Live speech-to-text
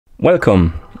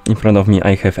Welcome! In front of me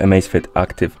I have AMAZFIT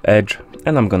Active Edge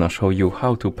and I'm gonna show you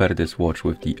how to pair this watch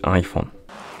with the iPhone.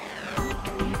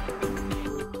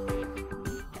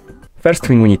 First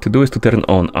thing we need to do is to turn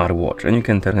on our watch, and you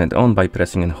can turn it on by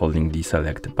pressing and holding the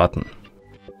select button.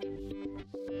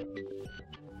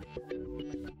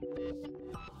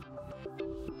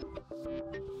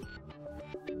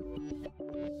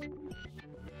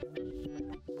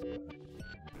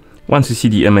 Once you see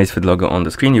the AMAZFIT logo on the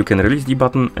screen, you can release the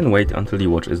button and wait until the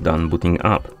watch is done booting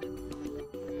up.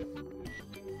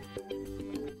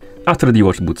 After the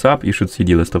watch boots up, you should see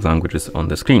the list of languages on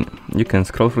the screen. You can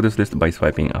scroll through this list by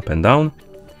swiping up and down.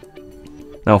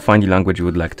 Now find the language you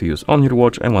would like to use on your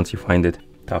watch, and once you find it,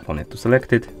 tap on it to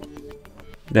select it.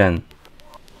 Then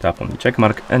tap on the check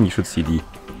mark and you should see the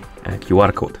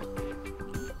QR code.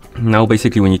 Now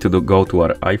basically we need to go to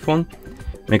our iPhone.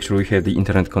 Make sure we have the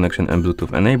internet connection and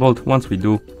Bluetooth enabled. Once we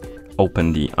do,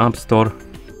 open the App Store.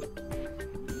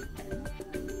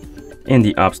 In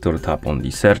the App Store, tap on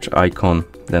the search icon,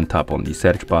 then tap on the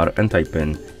search bar and type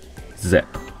in ZEP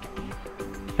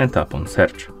and tap on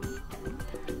search.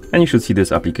 And you should see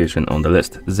this application on the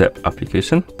list, ZEP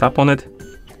application. Tap on it,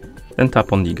 then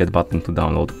tap on the get button to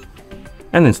download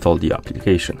and install the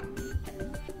application.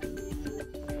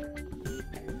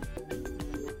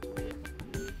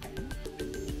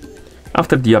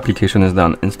 After the application is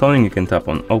done installing, you can tap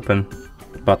on open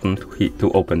button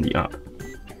to open the app.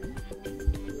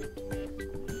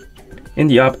 In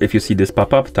the app, if you see this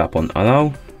pop up, tap on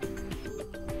allow.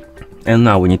 And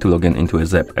now we need to log in into a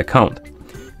ZEP account.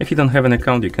 If you don't have an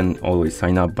account, you can always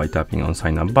sign up by tapping on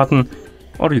sign up button,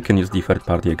 or you can use the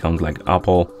third-party account like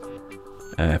Apple,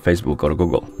 Facebook or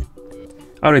Google.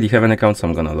 I already have an account, so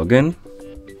I'm gonna log in.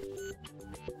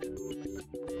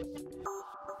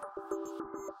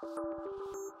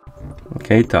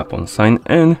 Okay, tap on sign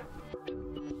in.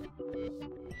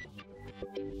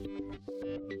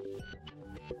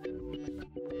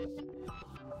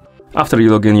 After you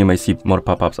log in, you may see more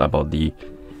pop-ups about the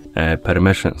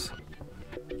permissions.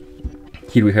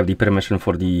 Here we have the permission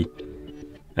for the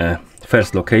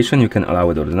first location. You can allow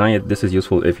it or deny it. This is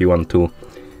useful if you want to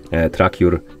track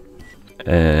your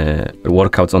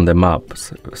workouts on the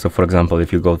maps. So for example,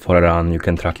 if you go for a run, you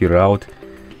can track your route.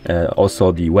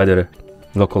 Also the weather,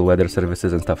 local weather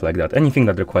services and stuff like that. Anything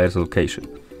that requires a location,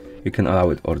 you can allow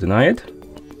it or deny it.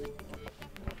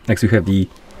 Next, you have the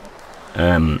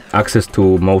access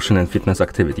to motion and fitness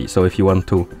activity. So if you want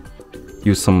to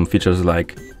use some features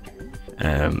like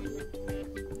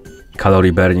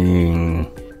calorie burning,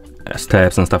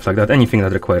 steps and stuff like that, anything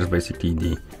that requires basically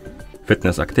the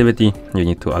fitness activity, you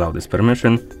need to allow this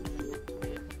permission.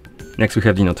 Next, we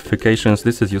have the notifications.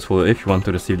 This is useful if you want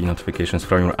to receive the notifications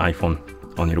from your iPhone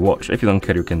on your watch. If you don't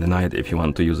care, you can deny it. If you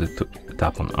want to use it, to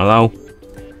tap on allow.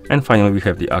 And finally, we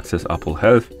have the access Apple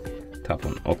Health. Tap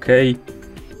on OK.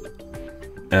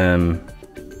 And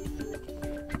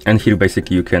here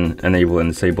basically you can enable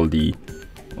and disable the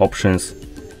options.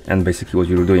 And basically what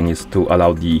you're doing is to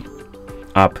allow the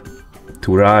app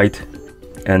to write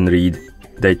and read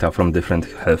data from different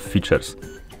health features.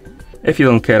 If you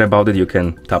don't care about it, you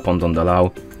can tap on don't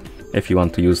allow. If you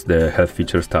want to use the health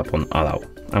features, tap on allow.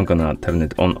 I'm gonna turn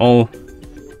it on all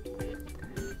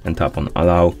and tap on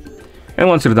allow. And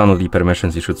once you're done with the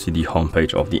permissions, you should see the home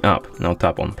page of the app. Now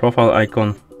tap on profile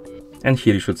icon, and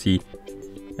here you should see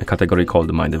a category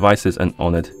called My Devices, and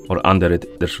on it or under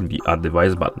it there should be Add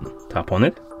Device button. Tap on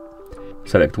it,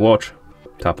 select watch,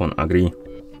 tap on agree,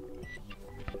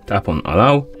 tap on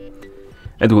allow.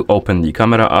 It will open the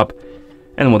camera app,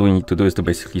 and what we need to do is to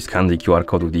basically scan the QR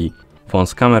code with the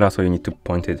phone's camera. So you need to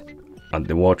point it at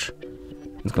the watch.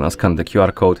 It's gonna scan the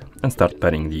QR code and start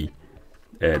pairing the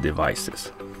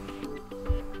devices.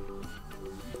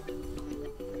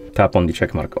 Tap on the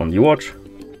check mark on the watch.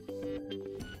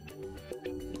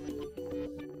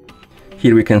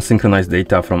 Here we can synchronize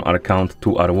data from our account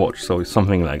to our watch. So it's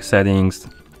something like settings,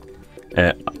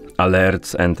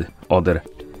 alerts and other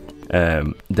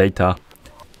data.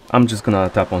 I'm just gonna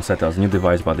tap on set as new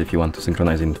device, but if you want to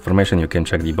synchronize information, you can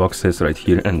check the boxes right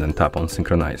here and then tap on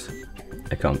synchronize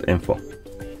account info.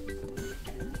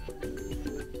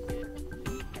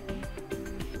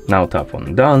 Now tap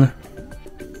on done,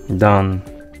 done,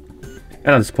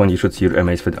 and at this point you should see your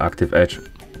AMAZFIT Active Edge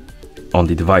on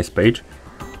the device page.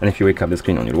 And if you wake up the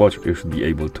screen on your watch, you should be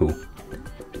able to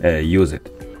use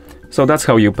it. So that's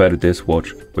how you pair this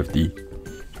watch with the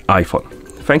iPhone.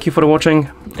 Thank you for watching.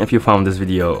 If you found this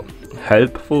video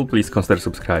helpful, please consider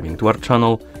subscribing to our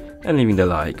channel and leaving a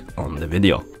like on the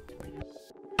video.